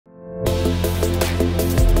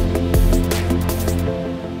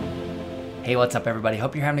Hey, what's up everybody?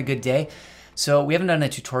 Hope you're having a good day. So we haven't done a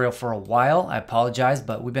tutorial for a while. I apologize,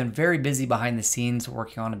 but we've been very busy behind the scenes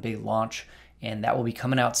working on a big launch, and that will be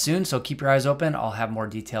coming out soon. So keep your eyes open. I'll have more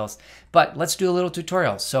details, but let's do a little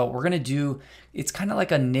tutorial. So we're going to do, it's kind of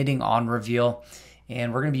like a knitting on reveal,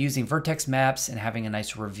 and we're going to be using Vertex maps and having a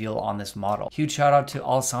nice reveal on this model. Huge shout out to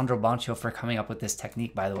Alessandro Bancho for coming up with this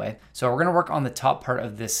technique, by the way. So we're going to work on the top part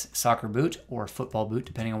of this soccer boot or football boot,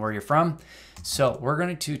 depending on where you're from. So we're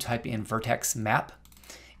going to type in Vertex map,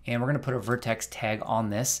 and we're going to put a Vertex tag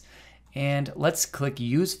on this, and let's click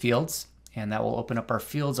use fields, and that will open up our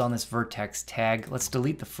fields on this Vertex tag. Let's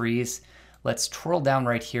delete the freeze. Let's twirl down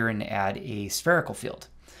right here and add a spherical field.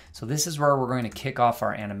 So this is where we're going to kick off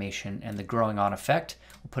our animation and the growing on effect.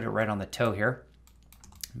 We'll put it right on the toe here,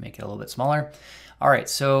 make it a little bit smaller. All right,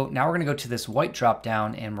 so now we're going to go to this white drop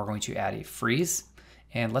down and we're going to add a freeze,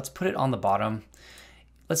 and let's put it on the bottom.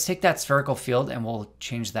 Let's take that spherical field and we'll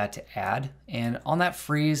change that to add. And on that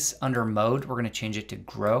freeze under mode, we're going to change it to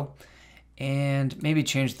grow and maybe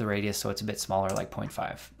change the radius so it's a bit smaller, like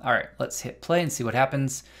 0.5. All right, let's hit play and see what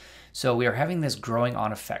happens. So we are having this growing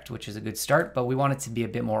on effect, which is a good start, but we want it to be a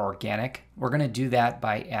bit more organic. We're going to do that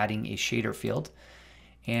by adding a shader field.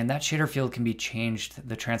 And that shader field can be changed,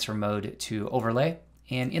 the transfer mode, to overlay.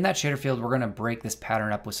 And in that shader field, we're going to break this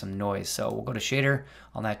pattern up with some noise. So we'll go to shader,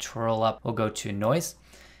 on that twirl up, we'll go to noise.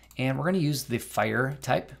 And we're going to use the fire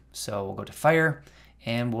type. So we'll go to fire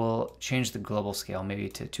and we'll change the global scale maybe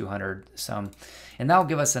to 200 some. And that'll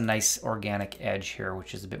give us a nice organic edge here,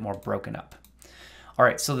 which is a bit more broken up. All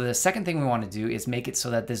right, so the second thing we want to do is make it so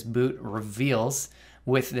that this boot reveals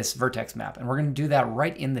with this Vertex map. And we're going to do that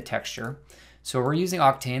right in the texture. So we're using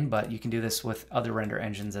Octane, but you can do this with other render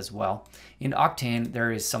engines as well. In Octane,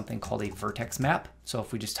 there is something called a Vertex map. So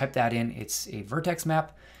if we just type that in, it's a Vertex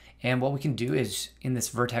map. And what we can do is in this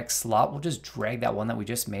Vertex slot, we'll just drag that one that we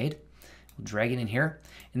just made. We'll drag it in here.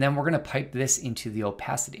 And then we're going to pipe this into the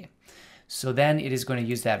opacity. So then it is going to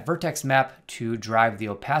use that Vertex map to drive the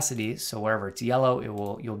opacity. So wherever it's yellow,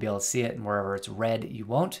 you'll be able to see it, and wherever it's red, you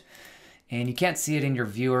won't. And you can't see it in your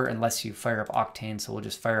viewer unless you fire up Octane. So we'll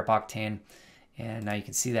just fire up Octane, and now you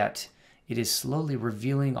can see that it is slowly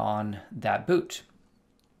revealing on that boot.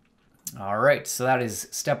 All right, so that is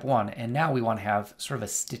step one. And now we want to have sort of a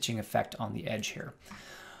stitching effect on the edge here.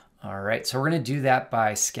 All right, so we're going to do that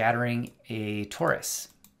by scattering a torus.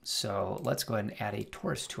 So let's go ahead and add a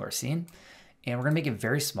torus to our scene. And we're going to make it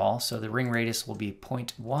very small. So the ring radius will be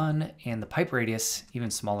 0.1 and the pipe radius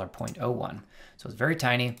even smaller, 0.01. So it's very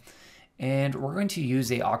tiny. And we're going to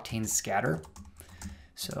use a Octane scatter.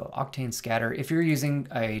 So Octane scatter, if you're using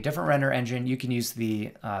a different render engine, you can use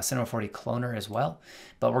the Cinema 4D cloner as well.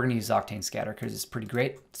 But we're going to use Octane scatter because it's pretty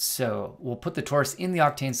great. So we'll put the torus in the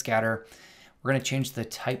Octane scatter. We're going to change the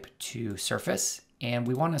type to surface, and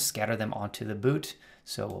we want to scatter them onto the boot.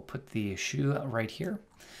 So we'll put the shoe right here,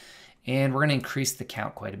 and we're going to increase the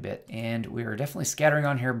count quite a bit. And we are definitely scattering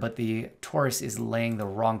on here, but the torus is laying the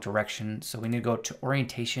wrong direction. So we need to go to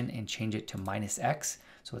orientation and change it to -X.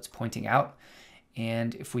 So it's pointing out.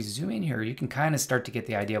 And if we zoom in here, you can kind of start to get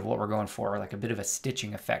the idea of what we're going for, like a bit of a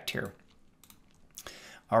stitching effect here.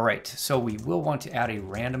 All right, so we will want to add a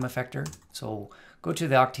random effector. So go to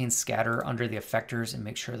the Octane scatter under the effectors and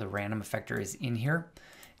make sure the random effector is in here.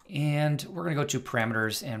 And we're going to go to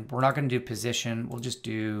parameters, and we're not going to do position. We'll just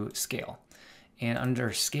do scale. And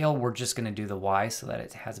under scale, we're just going to do the Y so that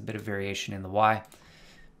it has a bit of variation in the Y.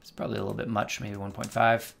 It's probably a little bit much, maybe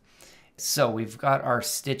 1.5. So we've got our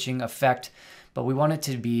stitching effect, but we want it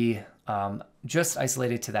to be just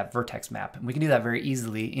isolated to that Vertex map. And we can do that very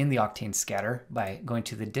easily in the Octane scatter by going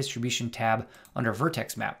to the distribution tab under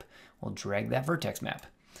Vertex map. We'll drag that Vertex map.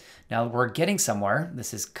 Now we're getting somewhere.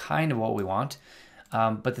 This is kind of what we want.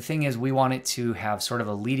 But the thing is, we want it to have sort of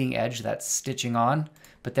a leading edge that's stitching on,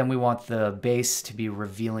 but then we want the base to be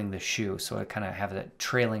revealing the shoe. So it kind of have that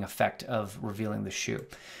trailing effect of revealing the shoe.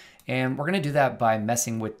 And we're going to do that by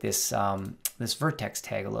messing with this, this Vertex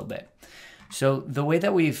tag a little bit. So the way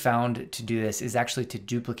that we've found to do this is actually to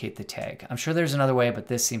duplicate the tag. I'm sure there's another way, but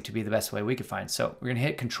this seemed to be the best way we could find. So we're going to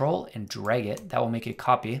hit Control and drag it. That will make a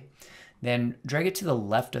copy. Then drag it to the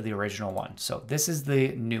left of the original one. So this is the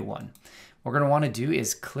new one. What we're going to want to do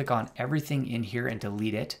is click on everything in here and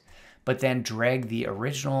delete it, but then drag the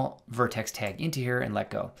original Vertex tag into here and let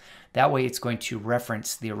go. That way it's going to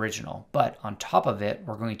reference the original, but on top of it,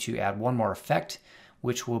 we're going to add one more effect,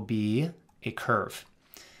 which will be a curve.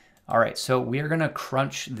 All right, so we are going to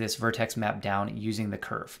crunch this Vertex map down using the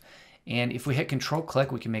curve. And if we hit Control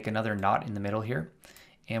click, we can make another knot in the middle here.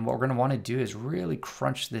 And what we're going to want to do is really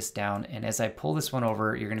crunch this down. And as I pull this one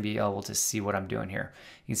over, you're going to be able to see what I'm doing here.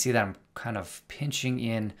 You can see that I'm kind of pinching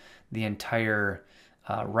in the entire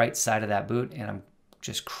right side of that boot, and I'm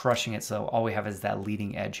just crushing it so all we have is that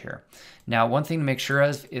leading edge here. Now, one thing to make sure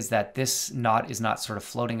of is that this knot is not sort of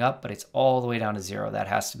floating up, but it's all the way down to 0. That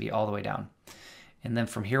has to be all the way down. And then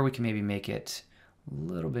from here we can maybe make it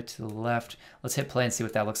a little bit to the left. Let's hit play and see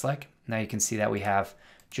what that looks like. Now you can see that we have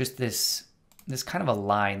just this kind of a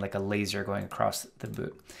line, like a laser going across the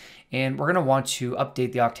boot. And we're gonna want to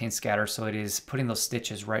update the Octane scatter so it is putting those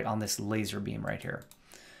stitches right on this laser beam right here.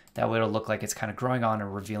 That way it'll look like it's kind of growing on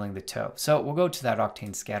and revealing the toe. So we'll go to that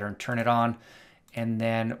Octane scatter and turn it on. And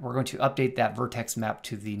then we're going to update that vertex map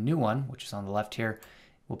to the new one, which is on the left here.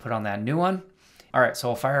 We'll put on that new one. All right, so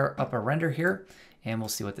I'll fire up a render here and we'll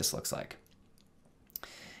see what this looks like.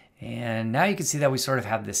 And now you can see that we sort of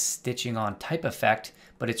have this stitching on type effect,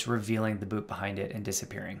 but it's revealing the boot behind it and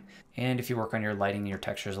disappearing. And if you work on your lighting and your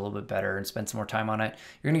textures a little bit better and spend some more time on it,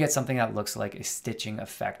 you're gonna get something that looks like a stitching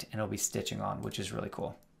effect, and it'll be stitching on, which is really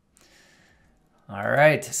cool. All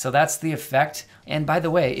right, so that's the effect. And by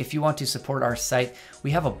the way, if you want to support our site,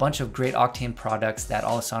 we have a bunch of great Octane products that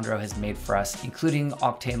Alessandro has made for us, including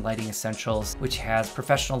Octane Lighting Essentials, which has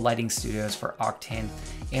professional lighting studios for Octane.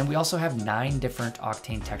 And we also have 9 different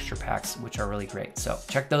Octane texture packs, which are really great. So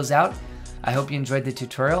check those out. I hope you enjoyed the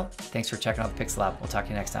tutorial. Thanks for checking out the Pixel Lab. We'll talk to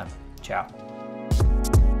you next time. Ciao.